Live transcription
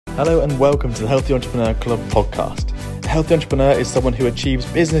Hello and welcome to the Healthy Entrepreneur Club podcast. A healthy entrepreneur is someone who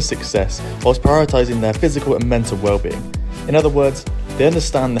achieves business success whilst prioritising their physical and mental well-being. In other words, they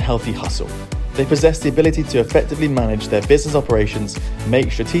understand the healthy hustle. They possess the ability to effectively manage their business operations,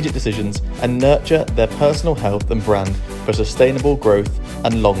 make strategic decisions, and nurture their personal health and brand for sustainable growth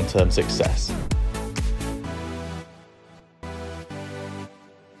and long-term success.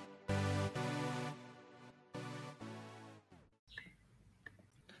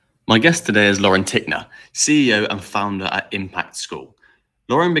 My guest today is Lauren Tickner, CEO and founder at Impact School.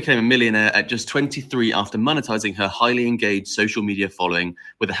 Lauren became a millionaire at just 23 after monetizing her highly engaged social media following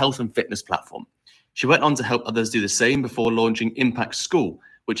with a health and fitness platform. She went on to help others do the same before launching Impact School,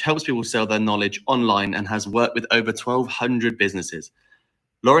 which helps people sell their knowledge online and has worked with over 1,200 businesses.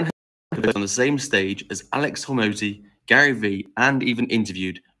 Lauren has been on the same stage as Alex Hormozi, Gary Vee, and even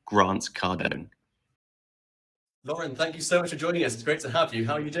interviewed Grant Cardone. Lauren, thank you so much for joining us. It's great to have you.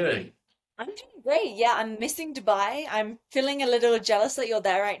 How are you doing? I'm doing great. Yeah, I'm missing Dubai. I'm feeling a little jealous that you're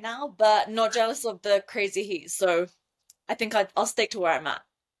there right now, but not jealous of the crazy heat. So I think I'll stick to where I'm at.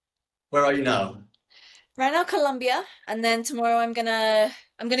 Where are you now? Right now, Colombia, and then tomorrow I'm gonna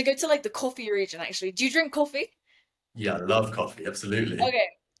go to like the coffee region actually. Do you drink coffee? Yeah, I love coffee. Absolutely. Okay.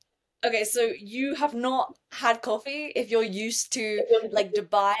 Okay, so you have not had coffee if you're used to like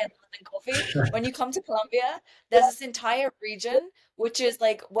Dubai and London coffee. When you come to Colombia, there's this entire region which is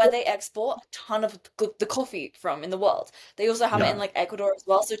like where they export a ton of the coffee from in the world. They also have it in Yeah. like Ecuador as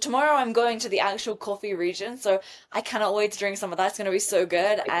well. So tomorrow I'm going to the actual coffee region, so I cannot wait to drink some of that. It's going to be so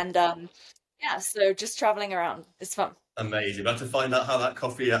good. And yeah, so just traveling around. It's fun. Amazing. We'll have to find out how that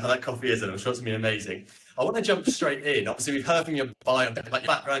coffee is, and I'm sure it's gonna be amazing. I want to jump straight in. Obviously, we've heard from your bio about your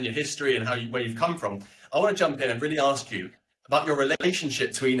background, your history, and where you've come from. I want to jump in and really ask you about your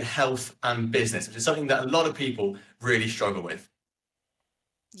relationship between health and business, which is something that a lot of people really struggle with.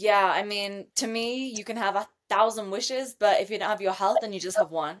 Yeah, I mean, to me, you can have 1,000 wishes, but if you don't have your health, then you just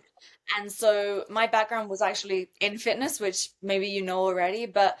have one. And so my background was actually in fitness, which maybe you know already,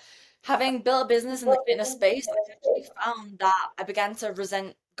 but having built a business in the fitness space, I actually found that I began to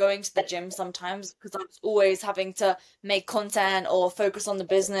resent going to the gym sometimes because I was always having to make content or focus on the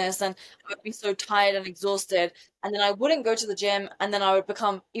business, and I would be so tired and exhausted. And then I wouldn't go to the gym, and then I would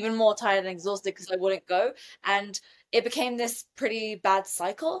become even more tired and exhausted because I wouldn't go. And it became this pretty bad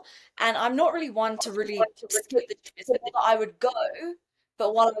cycle. And I'm not really one to really skip the gym. It's more that I would go,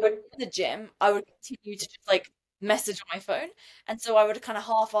 but while I would in the gym, I would continue to just like message on my phone. And so I would kind of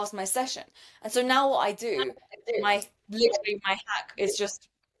half-ass my session. And so now what I do, my hack is just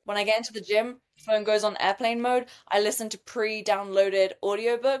when I get into the gym, phone goes on airplane mode. I listen to pre-downloaded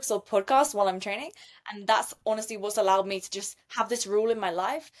audiobooks or podcasts while I'm training. And that's honestly what's allowed me to just have this rule in my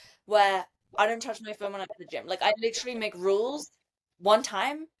life where I don't touch my phone when I'm in the gym. Like I literally make rules one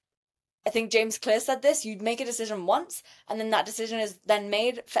time. I think James Clear said this, you'd make a decision once, and then that decision is then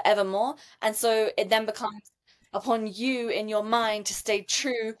made forevermore. And so it then becomes upon you in your mind to stay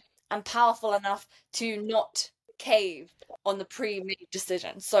true and powerful enough to not cave on the pre-made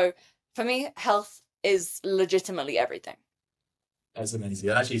decision. So for me, health is legitimately everything. That's amazing.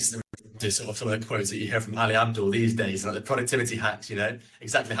 I actually do sort of some of the quotes that you hear from Ali Abdul these days, like the productivity hacks,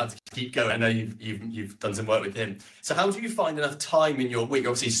 exactly how to keep going. I know you've done some work with him. So how do you find enough time in your week?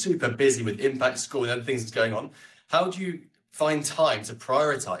 You're obviously super busy with Impact School and other things that's going on. How do you find time to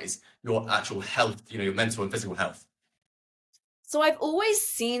prioritize your actual health, your mental and physical health? So I've always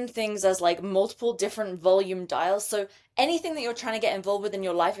seen things as like multiple different volume dials. So anything that you're trying to get involved with in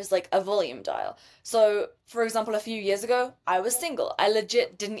your life is like a volume dial. So for example, a few years ago, I was single. I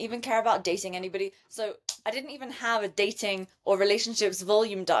legit didn't even care about dating anybody. So I didn't even have a dating or relationships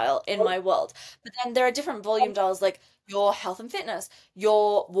volume dial in my world. But then there are different volume dials like your health and fitness,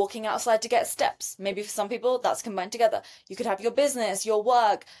 your walking outside to get steps. Maybe for some people that's combined together. You could have your business, your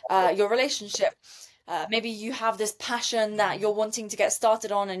work, your relationship. Maybe you have this passion that you're wanting to get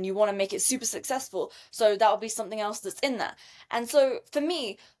started on and you want to make it super successful. So that would be something else that's in there. And so for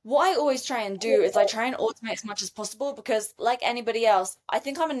me, what I always try and do is I try and automate as much as possible because, like anybody else, I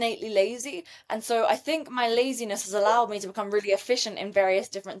think I'm innately lazy. And so I think my laziness has allowed me to become really efficient in various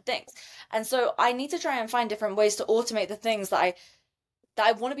different things. And so I need to try and find different ways to automate the things that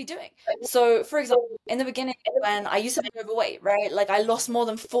I want to be doing. So, for example, in the beginning, when I used to be overweight, right? Like I lost more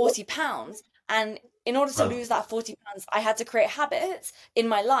than 40 pounds. And in order to Well, lose that 40 pounds, I had to create habits in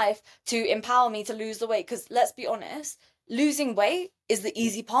my life to empower me to lose the weight. Because let's be honest, losing weight is the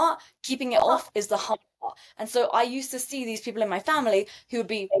easy part, keeping it off is the hard part. And so I used to see these people in my family who would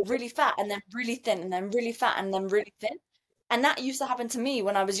be really fat and then really thin and then really fat and then really thin. And that used to happen to me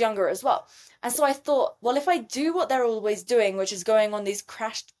when I was younger as well. And so I thought, well, if I do what they're always doing, which is going on these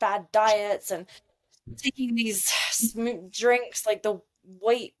crashed bad diets and taking these drinks like the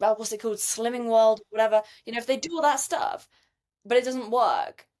what's it called, Slimming World, whatever, if they do all that stuff, but it doesn't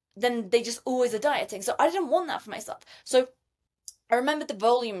work, then they just always are dieting. So I didn't want that for myself. So I remembered the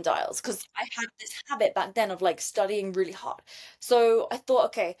volume dials because I had this habit back then of like studying really hard. So I thought,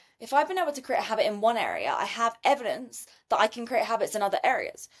 okay, if I've been able to create a habit in one area, I have evidence that I can create habits in other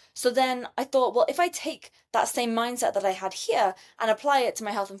areas. So then I thought, well, if I take that same mindset that I had here and apply it to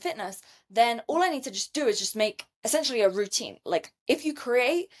my health and fitness, then all I need to just do is just make essentially a routine. Like if you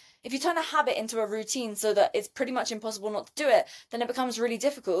turn a habit into a routine so that it's pretty much impossible not to do it, then it becomes really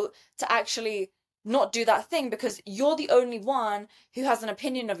difficult to actually not do that thing because you're the only one who has an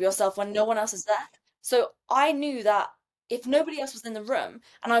opinion of yourself when no one else is there. So I knew that if nobody else was in the room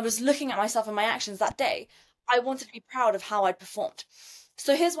and I was looking at myself and my actions that day, I wanted to be proud of how I'd performed.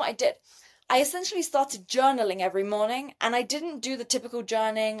 So here's what I did. I essentially started journaling every morning, and I didn't do the typical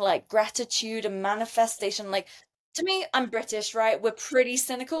journaling like gratitude and manifestation. Like, to me, I'm British, right? We're pretty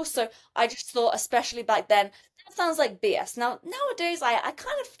cynical. So I just thought, especially back then, that sounds like BS. Now, nowadays, I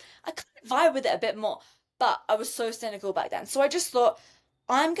kind of vibe with it a bit more, but I was so cynical back then. So I just thought,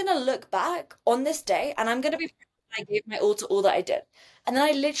 I'm gonna look back on this day and I'm gonna be proud that I gave my all to all that I did. And then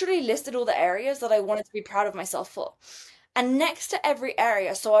I literally listed all the areas that I wanted to be proud of myself for. And next to every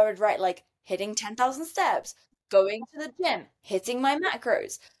area, so I would write like hitting 10,000 steps, going to the gym, hitting my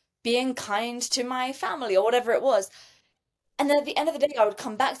macros, being kind to my family or whatever it was. And then at the end of the day, I would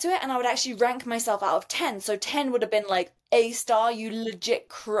come back to it and I would actually rank myself out of 10. So 10 would have been like A star, you legit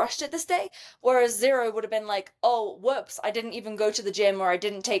crushed it this day. Whereas 0 would have been like, oh, whoops, I didn't even go to the gym or I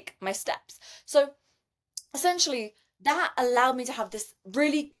didn't take my steps. So essentially, that allowed me to have this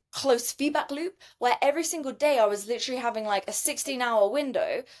really close feedback loop where every single day I was literally having like a 16-hour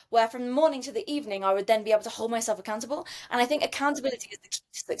window where from the morning to the evening I would then be able to hold myself accountable. And I think accountability is the key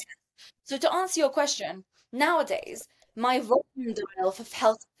to success. So to answer your question, nowadays, my volume dial for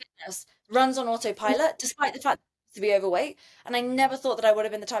health and fitness runs on autopilot, despite the fact that I used to be overweight. And I never thought that I would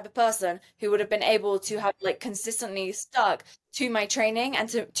have been the type of person who would have been able to have like consistently stuck to my training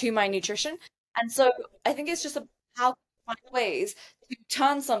and to my nutrition. And so I think it's just how to find ways to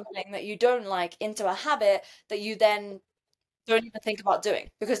turn something that you don't like into a habit that you then don't even think about doing.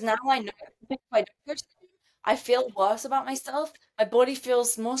 Because now I know if I don't go to the gym, I feel worse about myself. My body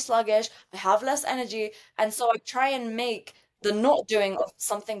feels more sluggish. I have less energy. And so I try and make the not doing of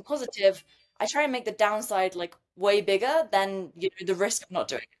something positive, I try and make the downside like way bigger than the risk of not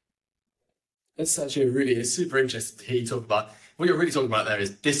doing it. That's actually it's super interesting to hear you talk about. What you're really talking about there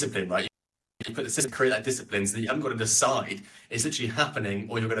is discipline, right? You put the system, create that discipline so that you haven't got to decide it's literally happening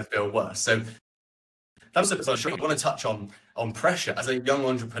or you're going to feel worse. So that was something I want to touch on pressure as a young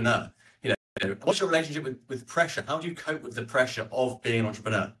entrepreneur. What's your relationship with pressure? How do you cope with the pressure of being an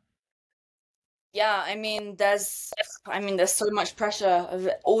entrepreneur? Yeah, I mean, there's so much pressure of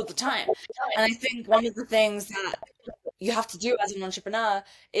it all the time. And I think one of the things that you have to do as an entrepreneur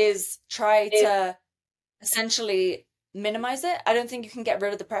is try to essentially minimize it. I don't think you can get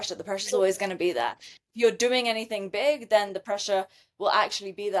rid of the pressure. The pressure's always going to be there. If you're doing anything big, then the pressure will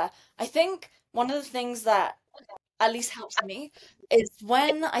actually be there. I think one of the things that at least helps me is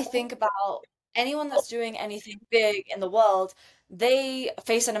when I think about anyone that's doing anything big in the world, they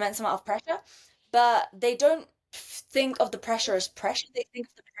face an immense amount of pressure, but they don't think of the pressure as pressure. They think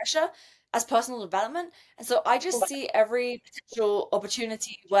of the pressure as personal development. And so I just see every potential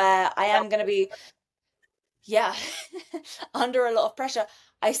opportunity where I am going to be, yeah, under a lot of pressure.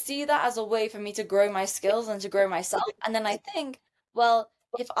 I see that as a way for me to grow my skills and to grow myself. And then I think, well,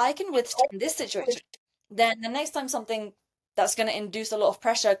 if I can withstand this situation, then the next time something that's going to induce a lot of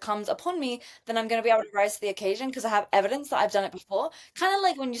pressure comes upon me, then I'm going to be able to rise to the occasion because I have evidence that I've done it before. Kind of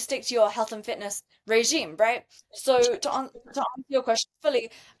like when you stick to your health and fitness regime, right? So to answer your question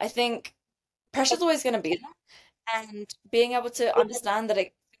fully, I think pressure's always going to be there, and being able to understand that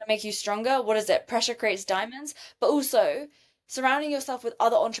it's going to make you stronger. What is it? Pressure creates diamonds, but also surrounding yourself with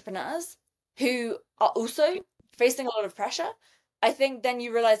other entrepreneurs who are also facing a lot of pressure. I think then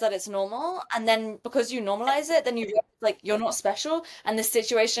you realize that it's normal, and then because you normalize it, then you realize like you're not special, and this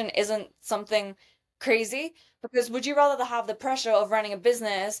situation isn't something crazy. Because would you rather have the pressure of running a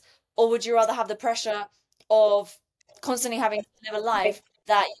business, or would you rather have the pressure of constantly having to live a life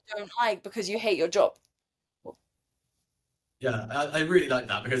that you don't like because you hate your job? Yeah, I really like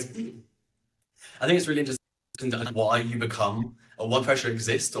that because I think it's really interesting to why you become or why pressure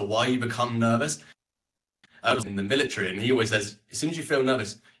exists or why you become nervous. I was in the military, and he always says, as soon as you feel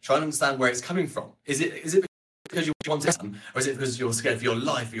nervous, try and understand where it's coming from. Is it because you want it, or is it because you're scared for your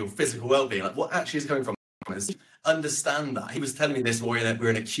life or your physical well-being? Like, what actually is going from is understand that. He was telling me this, we're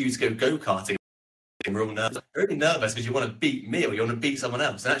in a queue to go go-karting. We're all nervous. You're really nervous because you want to beat me or you want to beat someone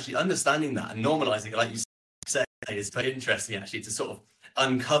else. And actually understanding that and normalizing it, like you say, is very interesting actually to sort of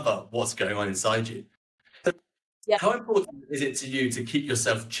uncover what's going on inside you. So how important is it to you to keep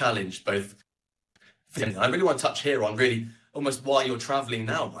yourself challenged both? I really want to touch here on really almost why you're traveling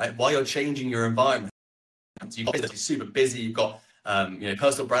now, right? Why you're changing your environment. You're super busy. You've got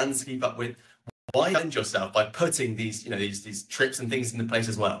personal brands to keep up with. Why challenge yourself by putting these these trips and things into place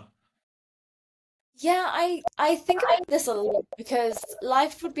as well? Yeah, I think about this a lot because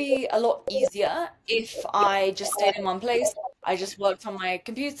life would be a lot easier if I just stayed in one place. I just worked on my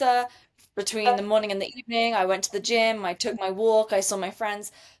computer between the morning and the evening. I went to the gym, I took my walk, I saw my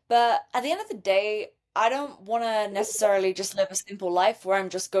friends. But at the end of the day, I don't want to necessarily just live a simple life where I'm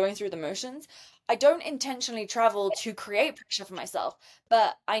just going through the motions. I don't intentionally travel to create pressure for myself,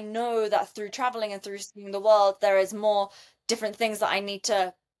 but I know that through traveling and through seeing the world, there is more different things that I need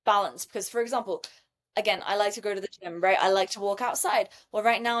to balance. Because, for example, again, I like to go to the gym, right? I like to walk outside. Well,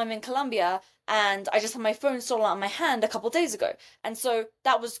 right now I'm in Colombia and I just had my phone stolen out of my hand a couple days ago. And so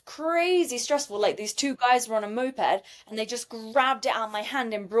that was crazy stressful. Like these two guys were on a moped and they just grabbed it out of my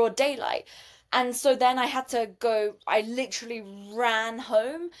hand in broad daylight. And so then I had to go, I literally ran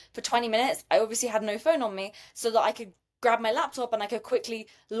home for 20 minutes. I obviously had no phone on me so that I could grab my laptop and I could quickly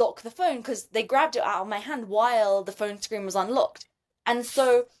lock the phone because they grabbed it out of my hand while the phone screen was unlocked. And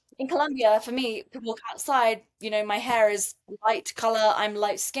so in Colombia, for me, to walk outside, my hair is light color, I'm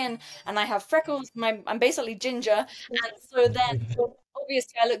light skin, and I have freckles. I'm basically ginger. And so then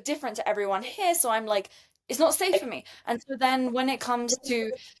obviously I look different to everyone here. So I'm like, it's not safe for me. And so then when it comes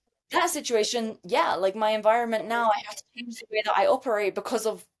to that situation, yeah, like my environment now, I have to change the way that I operate because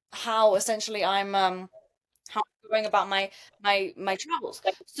of how essentially how I'm going about my travels.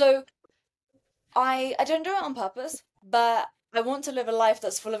 So I don't do it on purpose, but I want to live a life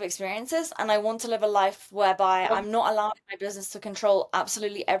that's full of experiences, and I want to live a life whereby I'm not allowing my business to control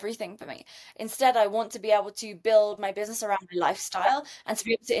absolutely everything for me. Instead, I want to be able to build my business around my lifestyle and to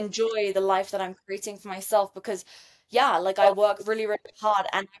be able to enjoy the life that I'm creating for myself because yeah, like I work really, really hard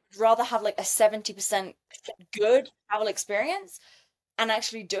and I would rather have like a 70% good travel experience and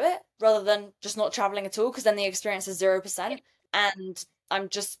actually do it rather than just not traveling at all because then the experience is 0% and I'm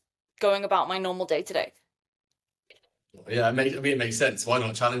just going about my normal day to day. Yeah, it makes sense. Why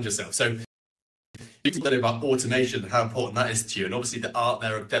not challenge yourself? So you can tell about automation, how important that is to you, and obviously the art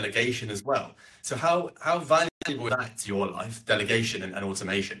there of delegation as well. So how valuable is that to your life, delegation and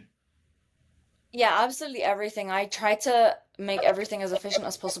automation? Yeah, absolutely everything. I try to make everything as efficient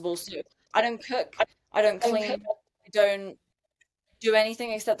as possible. So I don't cook, I don't clean, I don't do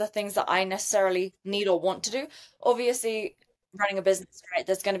anything except the things that I necessarily need or want to do. Obviously, running a business, right,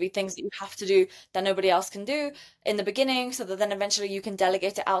 there's going to be things that you have to do that nobody else can do in the beginning, so that then eventually you can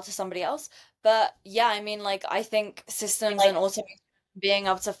delegate it out to somebody else. But yeah, I mean, like, I think systems and automation, being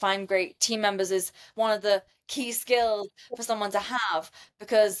able to find great team members is one of the key skills for someone to have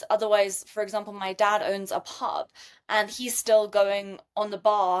because otherwise, for example, my dad owns a pub and he's still going on the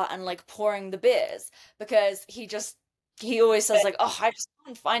bar and like pouring the beers because he always says like, oh, I just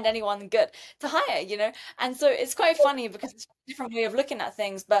can't find anyone good to hire. And so it's quite funny because it's a different way of looking at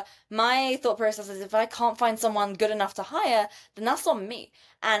things. But my thought process is if I can't find someone good enough to hire, then that's on me.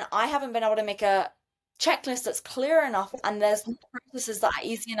 And I haven't been able to make a checklist that's clear enough and there's processes that are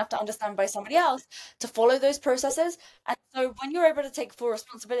easy enough to understand by somebody else to follow those processes. And so when you're able to take full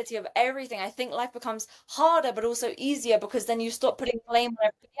responsibility of everything, I think life becomes harder but also easier because then you stop putting blame on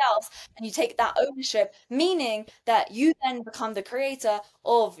everybody else and you take that ownership, meaning that you then become the creator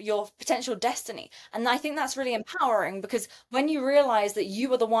of your potential destiny. And I think that's really empowering because when you realize that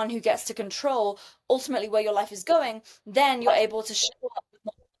you are the one who gets to control ultimately where your life is going, then you're able to show up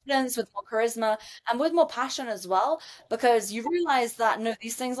with more charisma and with more passion as well because you realize that no,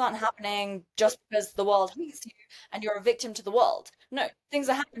 these things aren't happening just because the world hates you and you're a victim to the world. No, things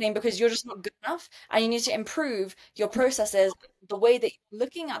are happening because you're just not good enough and you need to improve your processes, the way that you're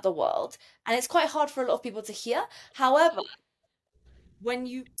looking at the world. And it's quite hard for a lot of people to hear. However, when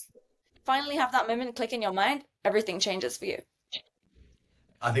you finally have that moment click in your mind, everything changes for you.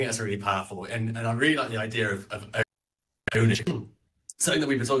 I think that's really powerful, and I really like the idea of ownership. Something that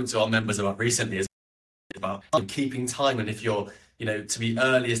we've been talking to our members about recently is about keeping time, and if you're, to be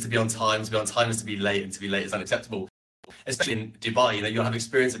early is to be on time is to be late, and to be late is unacceptable. Especially in Dubai, you'll have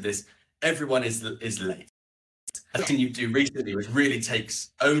experience of this. Everyone is late. Something you do recently, which really takes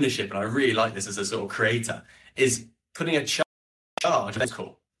ownership, and I really like this as a sort of creator, is putting a charge. That's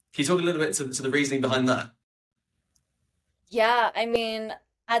cool. Can you talk a little bit to the reasoning behind that? Yeah, I mean,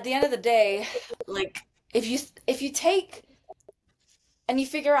 at the end of the day, like if you take and you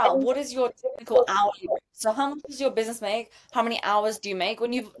figure out what is your typical hourly rate. So how much does your business make? How many hours do you make?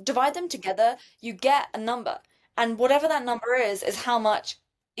 When you divide them together, you get a number. And whatever that number is how much,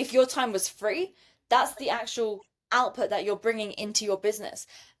 if your time was free, that's the actual output that you're bringing into your business.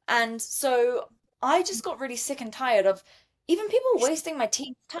 And so I just got really sick and tired of even people wasting my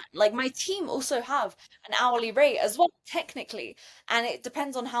team's time. Like my team also have an hourly rate as well, technically, and it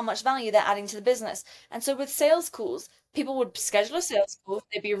depends on how much value they're adding to the business. And so with sales calls, people would schedule a sales call,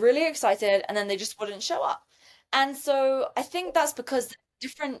 they'd be really excited, and then they just wouldn't show up. And so I think that's because there's a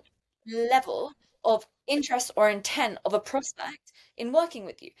different level of interest or intent of a prospect in working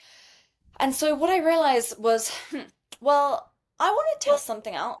with you. And so what I realized was, well, I want to test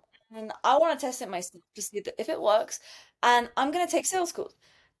something out and I want to test it myself to see if it works. And I'm going to take sales calls.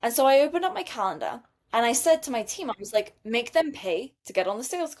 And so I opened up my calendar and I said to my team, I was like, make them pay to get on the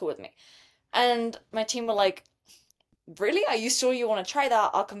sales call with me. And my team were like, really? Are you sure you want to try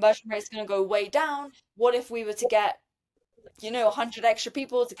that? Our conversion rate is going to go way down. What if we were to get, 100 extra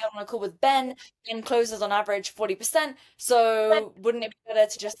people to get on a call with Ben? Ben closes on average 40%. So wouldn't it be better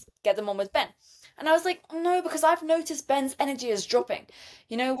to just get them on with Ben? And I was like, no, because I've noticed Ben's energy is dropping.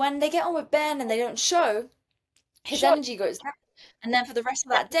 When they get on with Ben and they don't show, his energy goes down. And then for the rest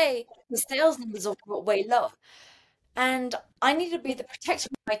of that day, his sales numbers are way low. And I need to be the protector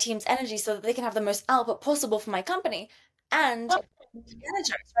of my team's energy so that they can have the most output possible for my company and be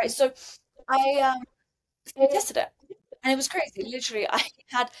energized, right? So I tested it and it was crazy. Literally,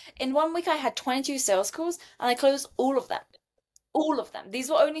 in 1 week, I had 22 sales calls and I closed all of them. All of them. These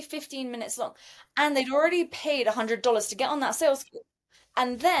were only 15 minutes long. And they'd already paid $100 to get on that sales call.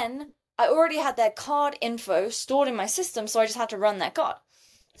 And then I already had their card info stored in my system, so I just had to run their card.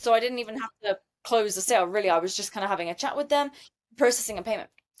 So I didn't even have to close the sale. Really, I was just kind of having a chat with them, processing a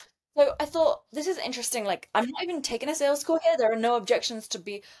payment. So I thought this is interesting. Like, I'm not even taking a sales call here. There are no objections to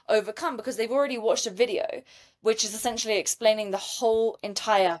be overcome because they've already watched a video, which is essentially explaining the whole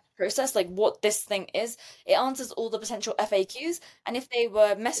entire process, like what this thing is. It answers all the potential FAQs. And if they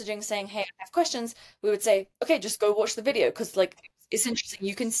were messaging saying, hey, I have questions, we would say, okay, just go watch the video because, like, it's interesting.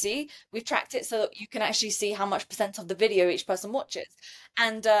 You can see we've tracked it so that you can actually see how much percent of the video each person watches.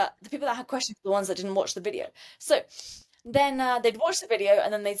 And the people that had questions were the ones that didn't watch the video. So then they'd watch the video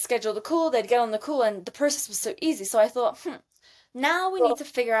and then they'd schedule the call, they'd get on the call, and the process was so easy. So I thought, now we need to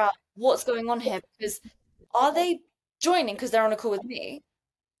figure out what's going on here because are they joining because they're on a call with me?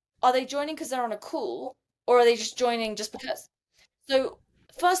 Are they joining because they're on a call? Or are they just joining just because? So,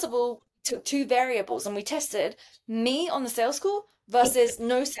 first of all, we took two variables and we tested me on the sales call versus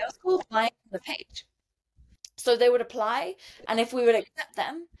no sales call buying on the page. So they would apply, and if we would accept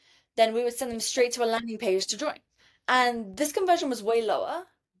them, then we would send them straight to a landing page to join. And this conversion was way lower,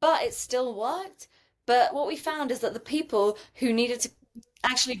 but it still worked. But what we found is that the people who needed to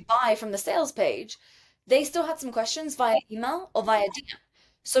actually buy from the sales page, they still had some questions via email or via DM.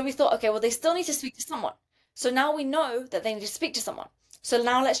 So we thought, okay, well, they still need to speak to someone. So now we know that they need to speak to someone. So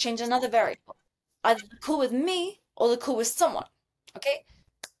now let's change another variable. Either the call with me or the call with someone. Okay?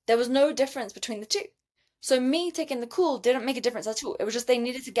 There was no difference between the two. So me taking the call didn't make a difference at all. It was just they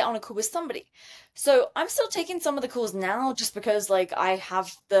needed to get on a call with somebody. So I'm still taking some of the calls now just because like I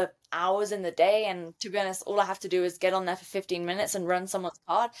have the hours in the day and to be honest, all I have to do is get on there for 15 minutes and run someone's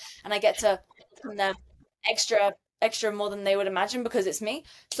card and I get to from them extra more than they would imagine because it's me.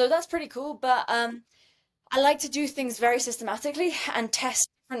 So that's pretty cool. But I like to do things very systematically and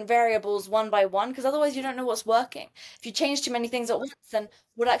test different variables one by one because otherwise you don't know what's working. If you change too many things at once, then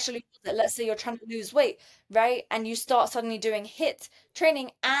what actually was it? Let's say you're trying to lose weight, right? And you start suddenly doing HIIT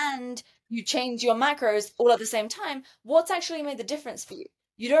training and you change your macros all at the same time. What's actually made the difference for you?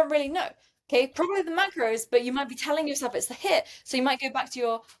 You don't really know. Okay, probably the macros, but you might be telling yourself it's the HIIT. So you might go back to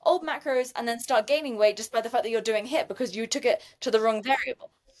your old macros and then start gaining weight just by the fact that you're doing HIIT because you took it to the wrong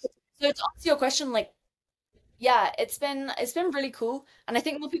variable. So to answer your question, like yeah, it's been really cool, and I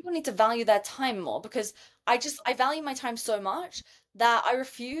think more people need to value their time more because I value my time so much that I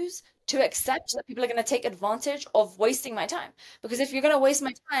refuse to accept that people are going to take advantage of wasting my time. Because if you're going to waste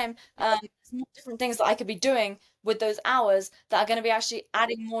my time, there's more different things that I could be doing with those hours that are going to be actually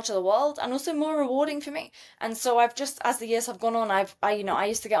adding more to the world and also more rewarding for me. And so I've just, as the years have gone on, I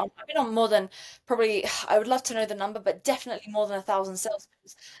used to get on, I've been on more than probably, I would love to know the number, but definitely more than 1,000 sales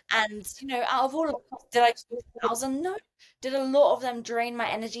calls. And, out of all of them, did I do 1,000? No. Did a lot of them drain my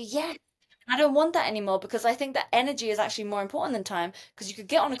energy? Yes. And I don't want that anymore because I think that energy is actually more important than time because you could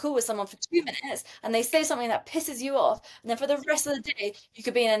get on a call with someone for 2 minutes and they say something that pisses you off. And then for the rest of the day, you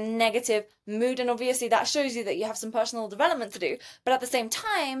could be in a negative mood. And obviously, that shows you that you have some personal development to do. But at the same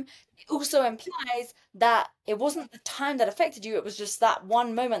time, it also implies that it wasn't the time that affected you, it was just that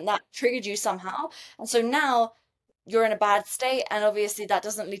one moment that triggered you somehow. And so now you're in a bad state. And obviously, that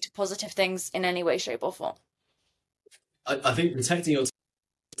doesn't lead to positive things in any way, shape, or form. I think protecting your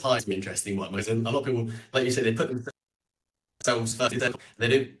time is an interesting one because a lot of people, like you say, they put themselves first. They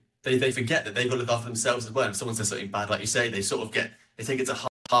don't. They forget that they've got to look after themselves as well. If someone says something bad, like you say, they sort of they take it to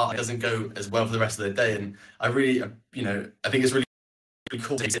heart. It doesn't go as well for the rest of the day. And I really, I think it's really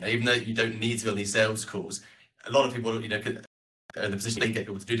cool. Even though you don't need to be on these sales calls, a lot of people, could, are in the position they get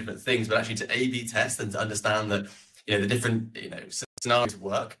people to do different things, but actually to A/B test and to understand that, the different, scenarios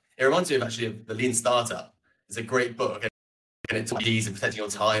work. It reminds me of the Lean Startup. It's a great book, and it's easy and protecting your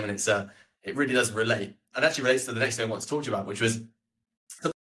time, and it really does relate, and actually relates to the next thing I want to talk to you about, which was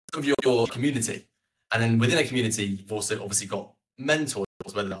some of your community. And then within a community, you've also obviously got mentors,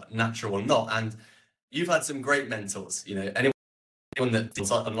 whether they're natural or not, and you've had some great mentors. Anyone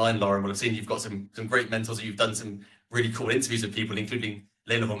that's online, Lauren, will have seen you've got some great mentors. You've done some really cool interviews with people, including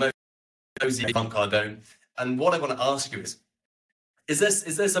Leila Hormozi, Grant Cardone. And what I want to ask you is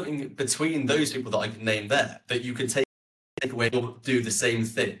there something between those people that I can name there that you can take away or do the same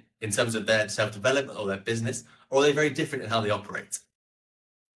thing in terms of their self-development or their business, or are they very different in how they operate?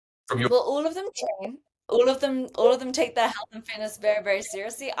 Well, all of them train. All of them take their health and fitness very, very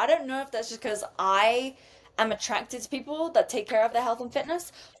seriously. I don't know if that's just because I am attracted to people that take care of their health and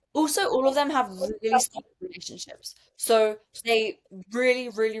fitness. Also, all of them have really solid relationships. So they really,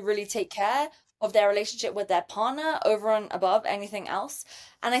 really, really take care of their relationship with their partner over and above anything else.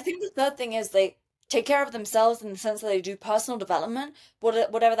 And I think the third thing is they take care of themselves in the sense that they do personal development,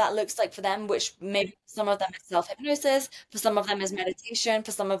 whatever that looks like for them, which maybe some of them is self-hypnosis, for some of them is meditation,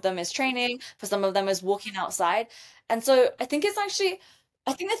 for some of them is training, for some of them is walking outside. And so I think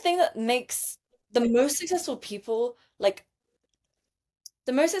I think the thing that makes the most successful people, like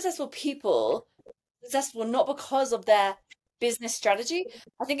the most successful people, successful not because of their business strategy.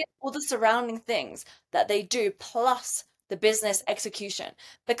 I think it's all the surrounding things that they do plus the business execution.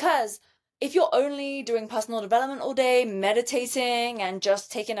 Because if you're only doing personal development all day, meditating, and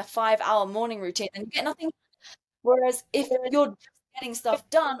just taking a 5 hour morning routine, then you get nothing. Whereas if you're just getting stuff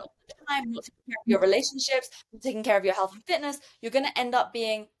done all the time, not taking care of your relationships, not taking care of your health and fitness, you're going to end up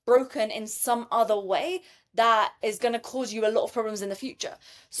being broken in some other way that is going to cause you a lot of problems in the future.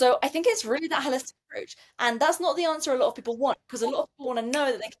 So I think it's really that holistic approach. And that's not the answer a lot of people want, because a lot of people want to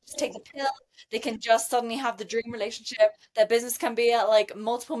know that they can just take the pill, they can just suddenly have the dream relationship, their business can be at like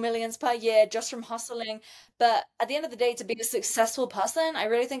multiple millions per year just from hustling. But at the end of the day, to be a successful person, I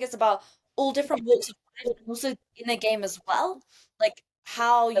really think it's about all different walks of life and also in the game as well. Like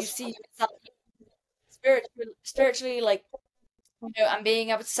how you see yourself spiritually, like and being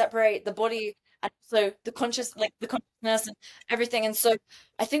able to separate the body and also the the consciousness and everything. And so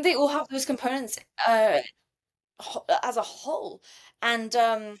I think they all have those components as a whole. And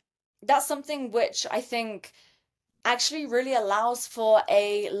that's something which I think actually really allows for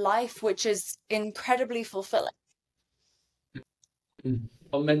a life which is incredibly fulfilling.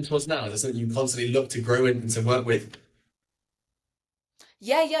 On mentors now, is there something you constantly look to grow in and to work with?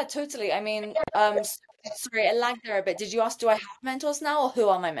 Yeah, totally. I mean, sorry, it lagged there a bit. Did you ask, do I have mentors now or who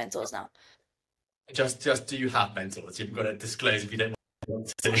are my mentors now? Just do you have mentors? You've got to disclose if you don't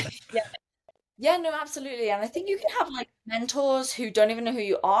want to. Yeah. Yeah, no, absolutely. And I think you can have like mentors who don't even know who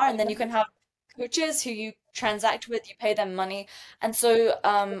you are, and then you can have coaches who you transact with, you pay them money. And so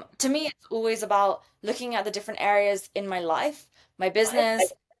to me, it's always about looking at the different areas in my life, my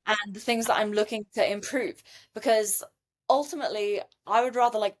business, and the things that I'm looking to improve. Because ultimately, I would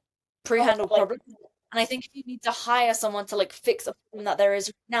rather like pre-handle problems. And I think if you need to hire someone to like fix a problem that there is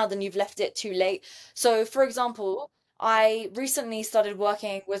right now, then you've left it too late. So, for example, I recently started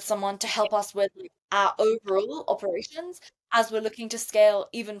working with someone to help us with like, our overall operations as we're looking to scale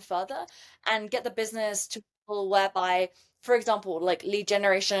even further and get the business to a level whereby, for example, like lead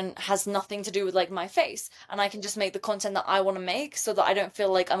generation has nothing to do with like my face, and I can just make the content that I want to make so that I don't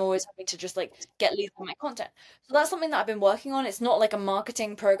feel like I'm always having to just like get leads on my content. So that's something that I've been working on. It's not like a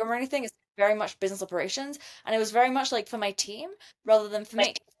marketing program or anything. It's very much business operations, and it was very much like for my team rather than for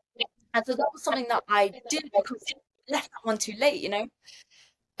me. And so that was something that I did because I left that one too late.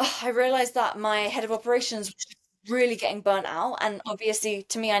 I realized that my head of operations was really getting burnt out. And obviously,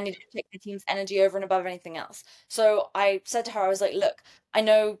 to me, I needed to take the team's energy over and above anything else. So I said to her, I was like, look, I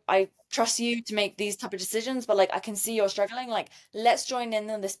know I trust you to make these type of decisions, but like I can see you're struggling. Like, let's join in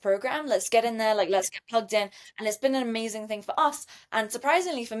on this program. Let's get in there. Like, let's get plugged in. And it's been an amazing thing for us. And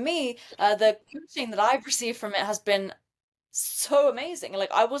surprisingly for me, the coaching that I've received from it has been so amazing.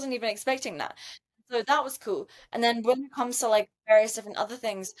 Like, I wasn't even expecting that. So that was cool. And then when it comes to like various different other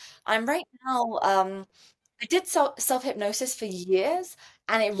things, I'm right now, I did self-hypnosis for years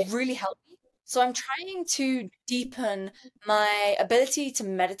and it really helped me. So I'm trying to deepen my ability to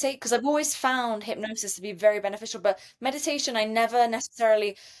meditate because I've always found hypnosis to be very beneficial, but meditation I never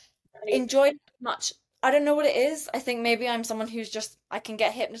necessarily enjoyed much. I don't know what it is. I think maybe I'm someone who's just I can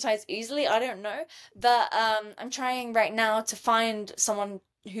get hypnotized easily. I don't know. But I'm trying right now to find someone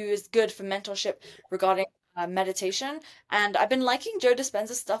who is good for mentorship regarding meditation. And I've been liking Joe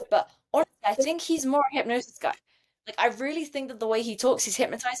Dispenza's stuff, but honestly, I think he's more a hypnosis guy. Like I really think that the way he talks, he's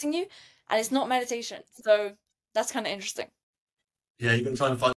hypnotizing you, and it's not meditation. So that's kind of interesting. Yeah, you've been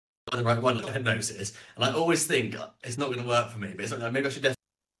trying to find the right one, like hypnosis, and I always think it's not going to work for me, but it's like, maybe I should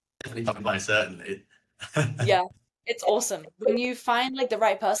definitely try certainly. Yeah, it's awesome. When you find like the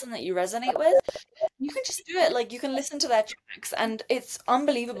right person that you resonate with, you can just do it. Like you can listen to their tracks and it's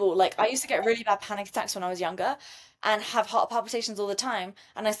unbelievable. Like I used to get really bad panic attacks when I was younger and have heart palpitations all the time.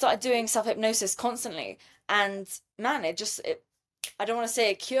 And I started doing self-hypnosis constantly. And man, I don't want to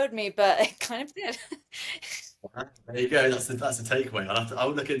say it cured me, but it kind of did. There you go. That's the takeaway.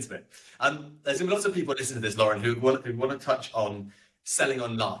 I'll look into it. There's gonna be lots of people listening to this, Lauren, who want to touch on selling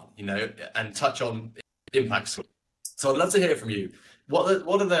online, and touch on impact. So I'd love to hear from you. What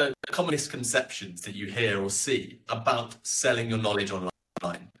are the common misconceptions that you hear or see about selling your knowledge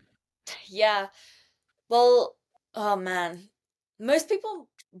online? Yeah. Well, oh man. Most people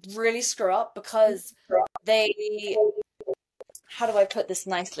really screw up because they, how do I put this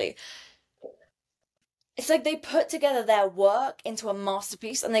nicely? It's like they put together their work into a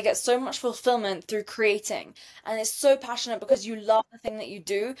masterpiece and they get so much fulfillment through creating. And it's so passionate because you love the thing that you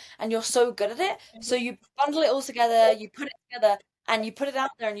do and you're so good at it. So you bundle it all together, you put it together and you put it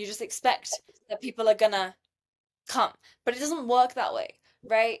out there and you just expect that people are gonna come. But it doesn't work that way,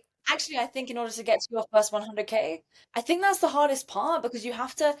 right? Actually, I think in order to get to your first 100K, I think that's the hardest part because you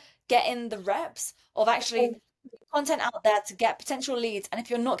have to get in the reps of actually content out there to get potential leads. And if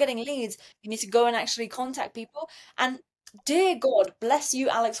you're not getting leads, you need to go and actually contact people. And dear God, bless you,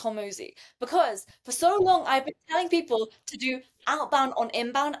 Alex Hormozy, because for so long I've been telling people to do outbound on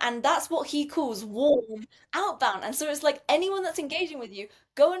inbound, and that's what he calls warm outbound. And so it's like anyone that's engaging with you,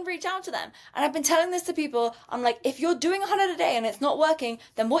 go and reach out to them. And I've been telling this to people. I'm like, if you're doing 100 a day and it's not working,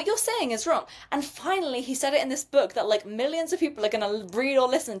 then what you're saying is wrong. And finally, he said it in this book that like millions of people are going to read or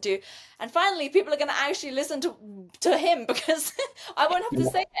listen to. And finally, people are going to actually listen to him because I won't have to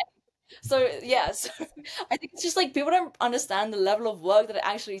say it. So yeah, so I think it's just like people don't understand the level of work that it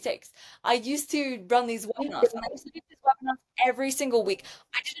actually takes. I used to run these webinars and I used to do these webinars every single week.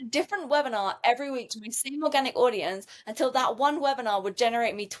 I did a different webinar every week to my same organic audience until that one webinar would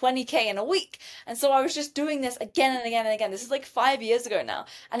generate me 20K in a week. And so I was just doing this again and again and again. This is like 5 years ago now.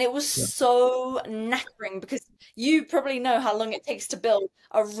 And it was so knackering because you probably know how long it takes to build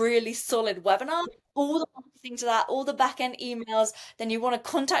a really solid webinar. All the marketing to that, all the back end emails, then you want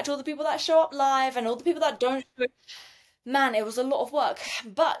to contact all the people that show up live and all the people that don't. Man, it was a lot of work,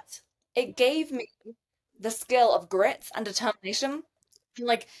 but it gave me the skill of grit and determination. And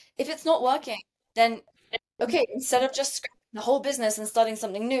like, if it's not working, then okay, instead of just scrapping the whole business and starting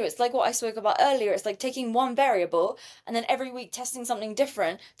something new, it's like what I spoke about earlier. It's like taking one variable and then every week testing something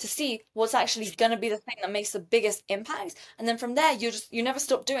different to see what's actually going to be the thing that makes the biggest impact. And then from there, you never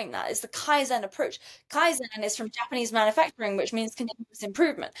stop doing that. It's the Kaizen approach. Kaizen is from Japanese manufacturing, which means continuous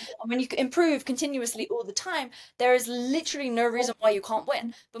improvement. And when you improve continuously all the time, there is literally no reason why you can't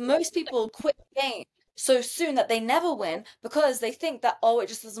win. But most people quit the game so soon that they never win because they think that, oh, it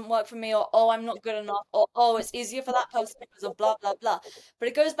just doesn't work for me, or oh, I'm not good enough, or oh, it's easier for that person because of blah, blah, blah. But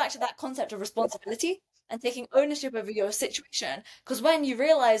it goes back to that concept of responsibility and taking ownership over your situation. Because when you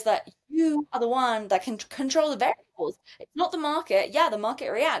realize that you are the one that can control the variables, it's not the market. Yeah, the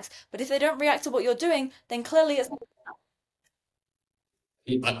market reacts. But if they don't react to what you're doing, then clearly it's not.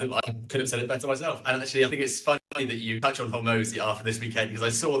 I could have said it better myself. And actually, I think it's funny that you touch on Hormozy after this weekend because I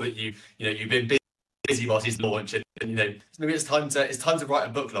saw that you've been busy whilst he's launch, and maybe it's time to write a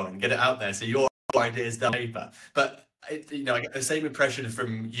book, Lauren, get it out there so your ideas down paper. But I get the same impression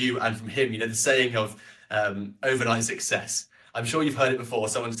from you and from him. The saying of overnight success. I'm sure you've heard it before.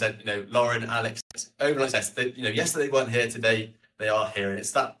 Someone said, Lauren, Alex, overnight success. Yesterday they weren't here, today they are here, and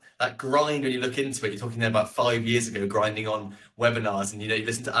it's that that grind when you look into it. You're talking there about 5 years ago, grinding on webinars, and you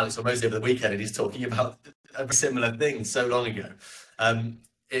listen to Alex Hormozy over the weekend, and he's talking about a very similar thing so long ago.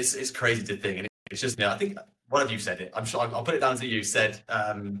 It's crazy to think, and it's just, I think one of you said it. I'm sure I'll put it down to you. Said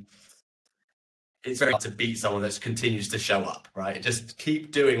it's very hard to beat someone that continues to show up, right? Just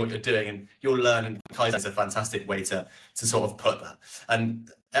keep doing what you're doing, and you'll learn. And Kaizen is a fantastic way to sort of put that. And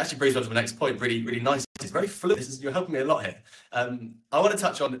it actually brings me on to my next point. Really, really nice. It's very fluid. You're helping me a lot here. I want to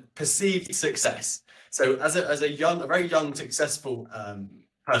touch on perceived success. So, as a very young, successful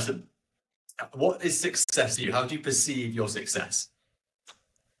person, what is success to you? How do you perceive your success?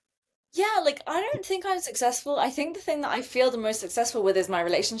 Yeah, like I don't think I'm successful. I think the thing that I feel the most successful with is my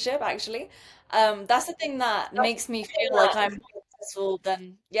relationship, actually. That's the thing that makes me feel like I'm more successful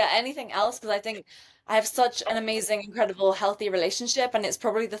than, yeah, anything else, because I think I have such an amazing, incredible, healthy relationship, and it's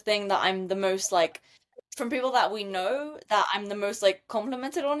probably the thing that I'm the most like, from people that we know, that I'm the most like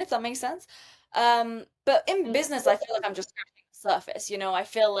complimented on, if that makes sense. But in business, I feel like I'm just scratching the surface, I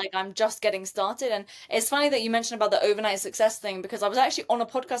feel like I'm just getting started. And it's funny that you mentioned about the overnight success thing, because I was actually on a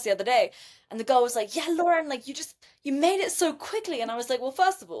podcast the other day, and the girl was like, "Yeah, Lauren, like you made it so quickly." And I was like, "Well,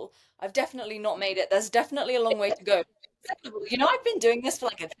 first of all, I've definitely not made it. There's definitely a long way to go. Second of all, I've been doing this for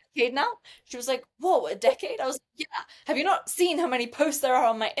like a decade now." She was like, "Whoa, a decade?" I was like, "Yeah. Have you not seen how many posts there are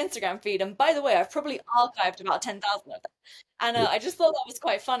on my Instagram feed? And by the way, I've probably archived about 10,000 of them." And I just thought that was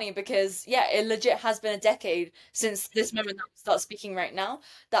quite funny, because, yeah, it legit has been a decade since this moment that we start speaking right now,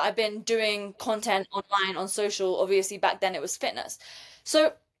 that I've been doing content online on social. Obviously, back then it was fitness.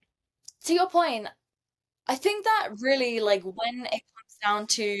 So, to your point, I think that really, like, when it comes down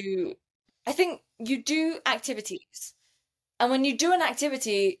to, I think you do activities. And when you do an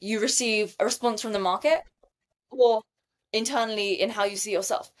activity, you receive a response from the market, or internally in how you see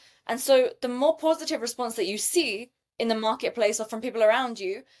yourself. And so the more positive response that you see in the marketplace or from people around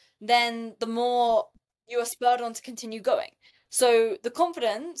you, then the more you are spurred on to continue going. So the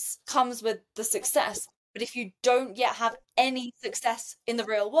confidence comes with the success. But if you don't yet have any success in the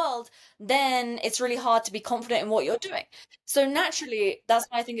real world, then it's really hard to be confident in what you're doing. So naturally, that's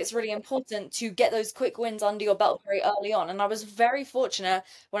why I think it's really important to get those quick wins under your belt very early on. And I was very fortunate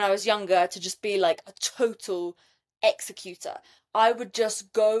when I was younger to just be like a total executor. I would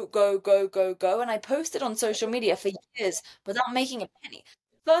just go, go, go, go, go. And I posted on social media for years without making a penny.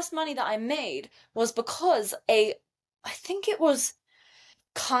 The first money that I made was because I think it was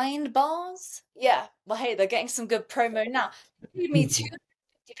Kind Bars. Yeah. Well, hey, they're getting some good promo now. They paid me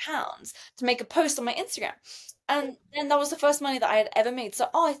 £250 to make a post on my Instagram. And then that was the first money that I had ever made. So,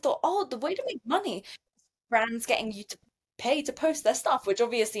 I thought, the way to make money, brands getting you to pay to post their stuff, which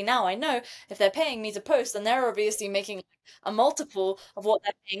obviously now I know, if they're paying me to post, then they're obviously making a multiple of what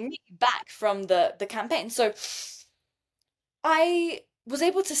they're paying me back from the campaign. So I was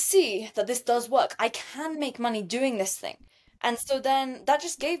able to see that this does work. I can make money doing this thing. And so then that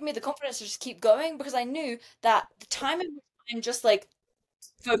just gave me the confidence to just keep going, because I knew that the time in which I'm just like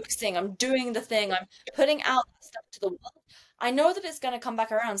focusing, I'm doing the thing, I'm putting out that stuff to the world, I know that it's going to come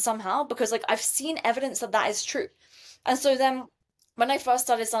back around somehow, because like I've seen evidence that that is true. And so then when I first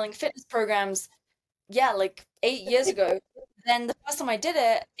started selling fitness programs, yeah, like 8 years ago, then the first time I did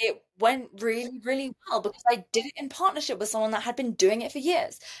it, it went really, really well, because I did it in partnership with someone that had been doing it for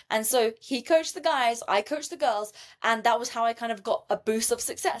years. And so he coached the guys, I coached the girls, and that was how I kind of got a boost of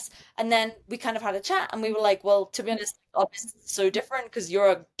success. And then we kind of had a chat, and we were like, well, to be honest, our business is so different, because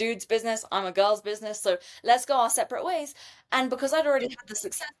you're a dude's business, I'm a girl's business, so let's go our separate ways. And because I'd already had the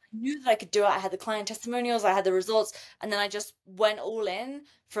success, I knew that I could do it. I had the client testimonials, I had the results, and then I just went all in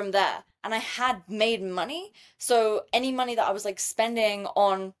from there. And I had made money. So any money that I was like spending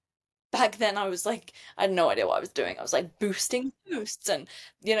on back then, I was like, I had no idea what I was doing. I was like boosting posts and,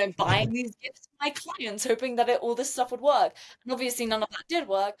 buying these gifts for my clients, hoping that all this stuff would work. And obviously none of that did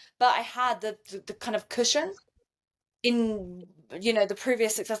work, but I had the kind of cushion in, the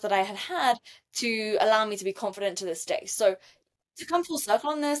previous success that I had had to allow me to be confident to this day. So to come full circle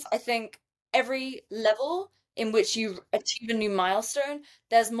on this, I think every level in which you achieve a new milestone,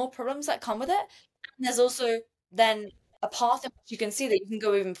 there's more problems that come with it. And there's also then a path in which you can see that you can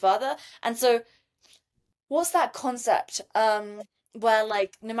go even further. And so what's that concept? Where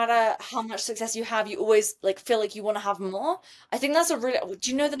like no matter how much success you have, you always like feel like you want to have more. I think that's a really, do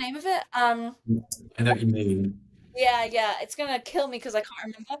you know the name of it? I know what you mean. Yeah, it's gonna kill me because I can't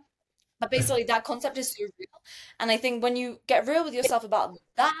remember. But basically, that concept is so real. And I think when you get real with yourself about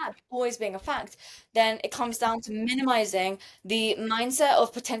that always being a fact, then it comes down to minimizing the mindset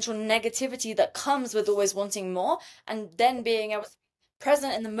of potential negativity that comes with always wanting more, and then being able to be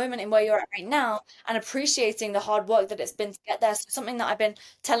present in the moment in where you're at right now and appreciating the hard work that it's been to get there. So something that I've been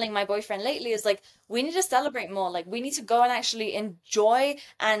telling my boyfriend lately is like, we need to celebrate more. Like we need to go and actually enjoy,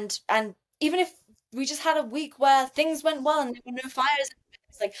 and even if we just had a week where things went well and there were no fires,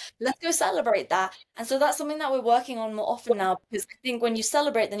 it's like, let's go celebrate that. And so that's something that we're working on more often now, because I think when you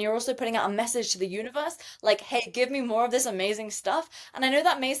celebrate, then you're also putting out a message to the universe, like, hey, give me more of this amazing stuff. And I know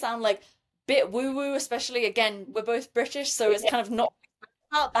that may sound like bit woo-woo, especially again, we're both British, so it's kind of not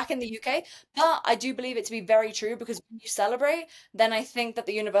out back in the UK, but I do believe it to be very true, because when you celebrate, then I think that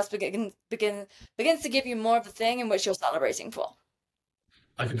the universe begins to give you more of the thing in which you're celebrating for.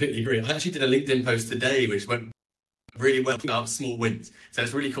 I completely agree. I actually did a LinkedIn post today which went really well about small wins. So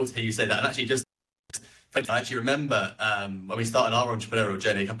it's really cool to hear you say that. And actually, just I actually remember when we started our entrepreneurial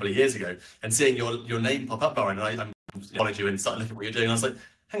journey a couple of years ago and seeing your name pop up, Lauren, and I followed you and started looking at what you're doing. And I was like,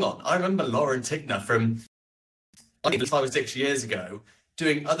 hang on, I remember Lauren Tickner from, I think it was 5 or 6 years ago,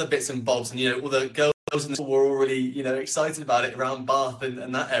 doing other bits and bobs, and all the girls in the school were all really excited about it around Bath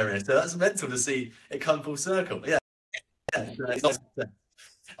and that area. So that's mental to see it come full circle. Yeah, it's nice.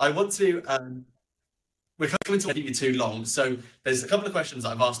 I want to. We're coming to keep you too long, so there's a couple of questions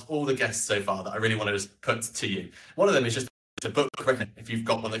that I've asked all the guests so far that I really want to just put to you. One of them is just a book recommendation, if you've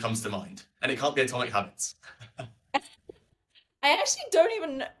got one that comes to mind, and it can't be Atomic Habits. I actually don't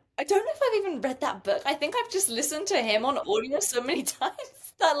even, I don't know if I've even read that book. I think I've just listened to him on audio so many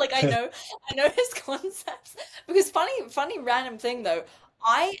times that like I know his concepts. Because funny random thing though,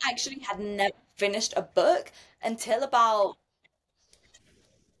 I actually had never finished a book until about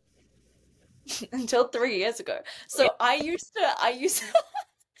until 3 years ago. So I used to,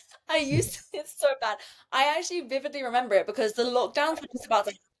 it's so bad. I actually vividly remember it because the lockdowns were just about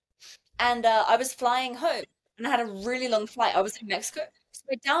to, and I was flying home and I had a really long flight. I was in Mexico. So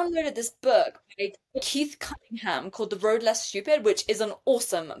I downloaded this book by Keith Cunningham called The Road Less Stupid, which is an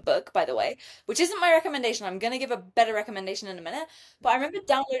awesome book, by the way, which isn't my recommendation. I'm going to give a better recommendation in a minute. But I remember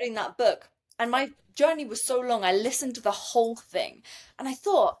downloading that book and my journey was so long. I listened to the whole thing and I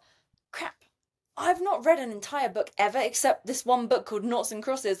thought, crap, I've not read an entire book ever except this one book called Noughts and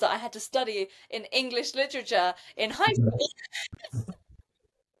Crosses that I had to study in English literature in high school.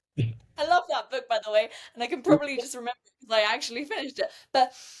 I love that book, by the way, and I can probably just remember because I actually finished it.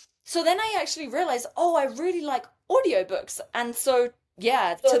 But so then I actually realized, oh, I really like audiobooks. And so,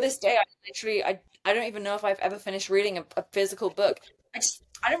 yeah, to this day, I don't even know if I've ever finished reading a physical book. I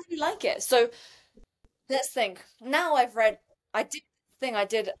don't really like it. So let's think. Now I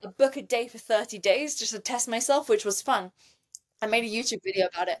did a book a day for 30 days just to test myself, which was fun. I made a YouTube video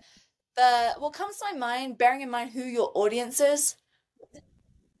about it. But what comes to my mind, bearing in mind who your audience is,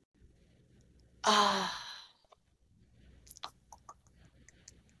 ah,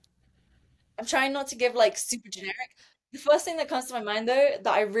 I'm trying not to give like super generic. The first thing that comes to my mind though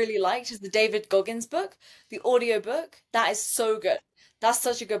that I really liked is the David Goggins book, the audio book. That is so good. That's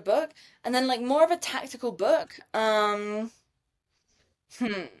such a good book. And then like more of a tactical book.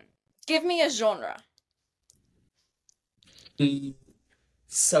 Give me a genre.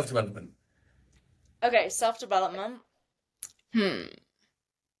 Self-development. Okay, self-development. Hmm.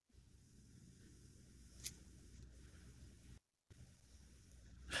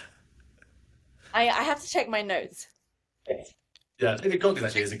 I have to check my notes. Yeah, David Goggins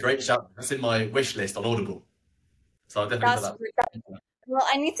actually is a great shout. That's in my wish list on Audible. So I'll definitely That's put really, well,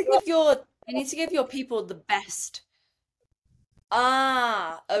 I need to give your people the best.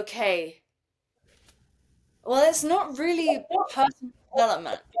 Ah, okay. Well, it's not really personal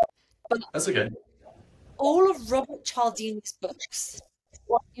development, but that. That's okay. all of Robert Cialdini's books,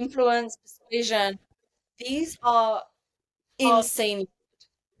 Influence, Persuasion, these are insane.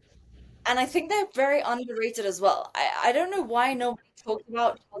 And I think they're very underrated as well. I don't know why nobody talks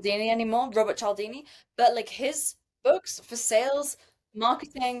about Cialdini anymore, Robert Cialdini, but like his books for sales,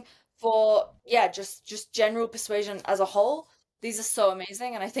 marketing, for yeah, just general persuasion as a whole, these are so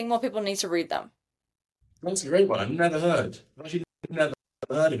amazing, and I think more people need to read them. That's a great one. I've never heard. I've actually never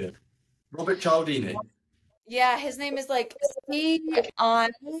heard of it. Robert Cialdini. Yeah, his name is like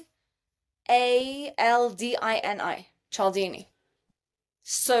Cialdini. Cialdini.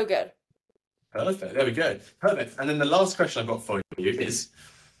 So good. Perfect. There we go. Perfect. And then the last question I've got for you is,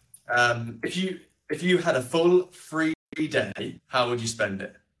 if you had a full free day, how would you spend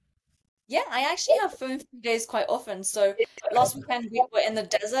it? Yeah, I actually have phone-free days quite often. So last weekend we were in the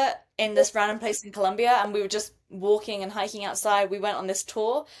desert in this random place in Colombia, and we were just walking and hiking outside. We went on this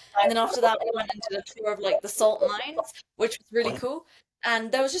tour, and then after that we went and did a tour of like the salt mines, which was really cool.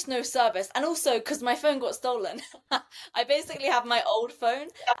 And there was just no service. And also because my phone got stolen, I basically have my old phone.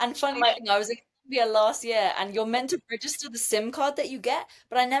 And funny thing, I was in year last year, and you're meant to register the SIM card that you get,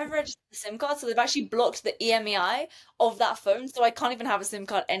 but I never registered the SIM card, so they've actually blocked the EMEI of that phone, so I can't even have a SIM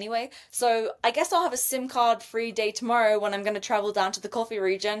card anyway. So I guess I'll have a SIM card free day tomorrow when I'm going to travel down to the coffee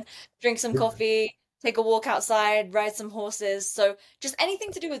region, drink some coffee, take a walk outside, ride some horses. So just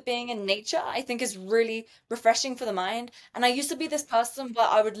anything to do with being in nature, I think is really refreshing for the mind. And I used to be this person, but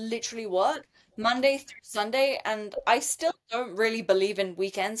I would literally work Monday through Sunday, and I still don't really believe in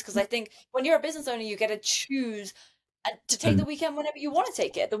weekends because I think when you're a business owner, you get to choose to take the weekend whenever you want to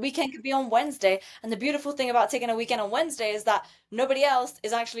take it. The weekend could be on Wednesday, and the beautiful thing about taking a weekend on Wednesday is that nobody else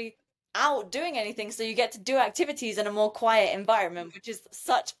is actually out doing anything, so you get to do activities in a more quiet environment, which is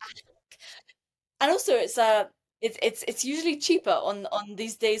such. And also it's usually cheaper on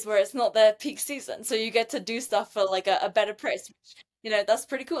these days where it's not their peak season, so you get to do stuff for like a better price, which, that's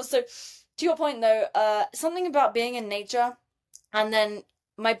pretty cool. So to your point though, something about being in nature, and then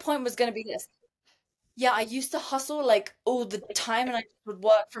my point was going to be this. Yeah, I used to hustle like all the time, and I would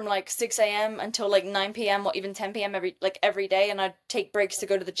work from like 6 a.m. until like 9 p.m. or even 10 p.m. every day, and I'd take breaks to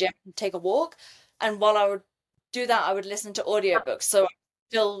go to the gym and take a walk. And while I would do that, I would listen to audiobooks, so I'm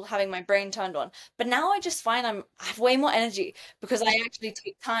still having my brain turned on. But now I just find I have way more energy because I actually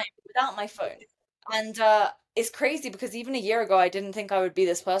take time without my phone. And it's crazy because even a year ago I didn't think I would be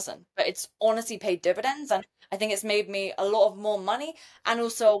this person, but it's honestly paid dividends, and I think it's made me a lot of more money and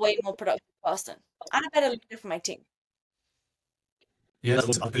also a way more productive person and a better leader for my team. Yeah, I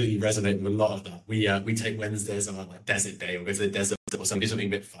completely resonate with a lot of that. We take Wednesdays on like desert day or go to the desert or something, do something a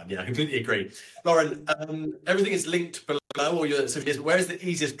bit fun. Yeah, I completely agree. Lauren, everything is linked below, or your social media. Where is the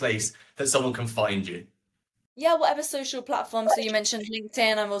easiest place that someone can find you? Yeah, whatever social platform. So you mentioned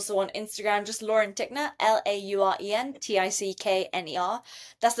LinkedIn. I'm also on Instagram, just Lauren Tickner, LaurenTickner.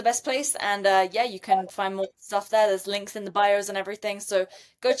 That's the best place. And yeah, you can find more stuff there. There's links in the bios and everything. So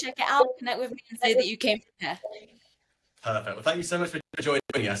go check it out, connect with me, and say that you came from here. Perfect. Well, thank you so much for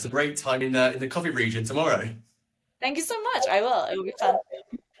joining us. A great time in the coffee region tomorrow. Thank you so much. I will. It will be fun.